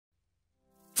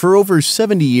For over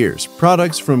 70 years,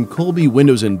 products from Kolbe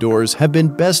Windows Doors have been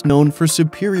best known for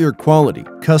superior quality,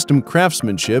 custom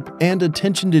craftsmanship, and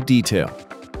attention to detail.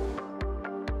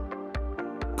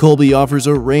 Kolbe offers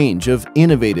a range of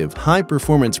innovative,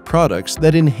 high-performance products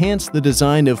that enhance the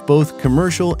design of both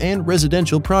commercial and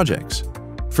residential projects.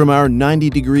 From our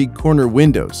 90-degree corner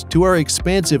windows to our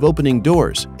expansive opening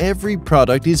doors, every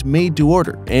product is made to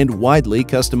order and widely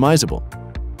customizable.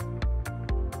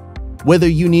 Whether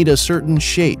you need a certain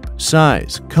shape,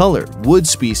 size, color, wood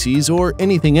species, or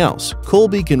anything else,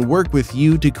 Kolbe can work with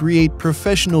you to create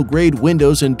professional-grade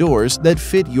windows and doors that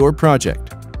fit your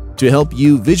project. To help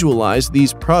you visualize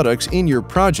these products in your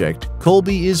project,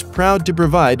 Kolbe is proud to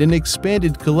provide an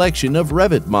expanded collection of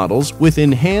Revit models with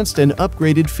enhanced and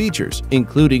upgraded features,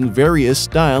 including various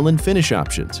style and finish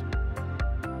options.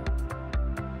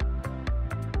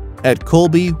 At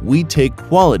Kolbe, we take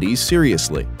quality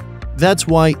seriously. That's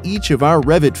why each of our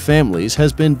Revit families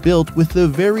has been built with the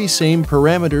very same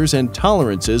parameters and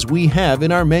tolerances we have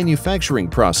in our manufacturing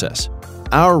process.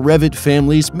 Our Revit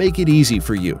families make it easy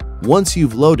for you. Once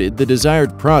you've loaded the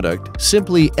desired product,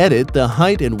 simply edit the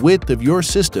height and width of your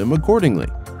system accordingly.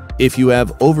 If you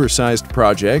have oversized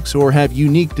projects or have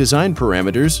unique design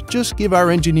parameters, just give our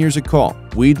engineers a call.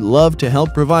 We'd love to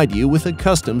help provide you with a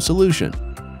custom solution.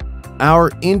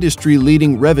 Our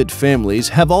industry-leading Revit families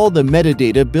have all the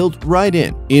metadata built right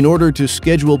in order to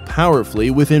schedule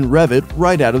powerfully within Revit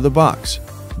right out of the box.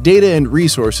 Data and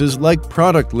resources like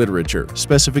product literature,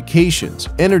 specifications,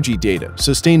 energy data,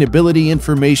 sustainability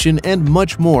information, and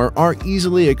much more are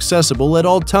easily accessible at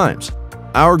all times.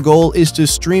 Our goal is to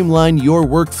streamline your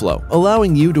workflow,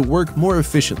 allowing you to work more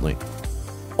efficiently.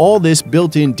 All this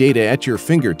built-in data at your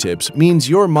fingertips means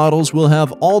your models will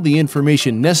have all the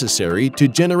information necessary to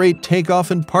generate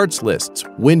takeoff and parts lists,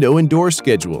 window and door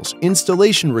schedules,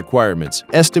 installation requirements,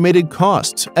 estimated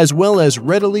costs, as well as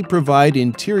readily provide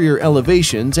interior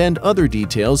elevations and other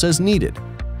details as needed.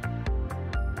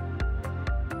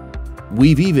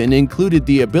 We've even included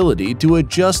the ability to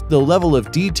adjust the level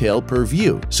of detail per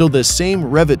view, so the same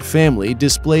Revit family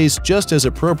displays just as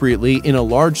appropriately in a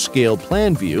large-scale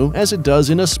plan view as it does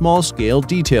in a small-scale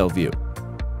detail view.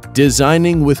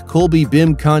 Designing with Kolbe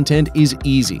BIM content is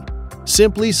easy.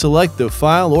 Simply select the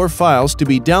file or files to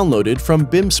be downloaded from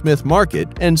BIMsmith Market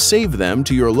and save them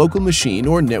to your local machine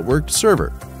or networked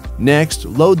server. Next,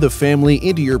 load the family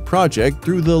into your project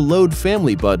through the Load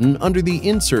Family button under the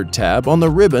Insert tab on the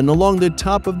ribbon along the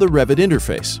top of the Revit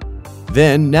interface.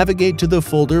 Then, navigate to the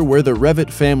folder where the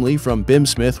Revit family from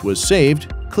BIMsmith was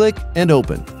saved, click and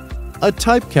open. A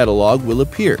type catalog will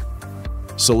appear.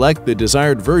 Select the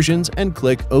desired versions and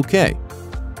click OK.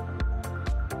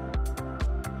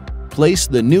 Place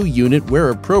the new unit where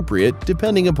appropriate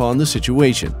depending upon the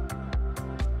situation.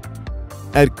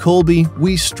 At Kolbe,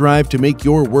 we strive to make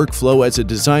your workflow as a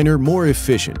designer more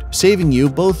efficient, saving you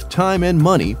both time and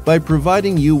money by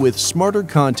providing you with smarter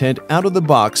content out of the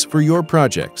box for your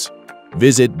projects.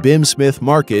 Visit BIMsmith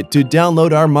Market to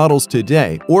download our models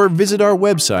today or visit our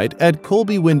website at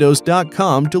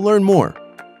kolbewindows.com to learn more.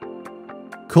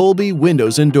 Kolbe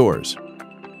Windows Doors.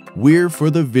 We're for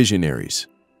the visionaries.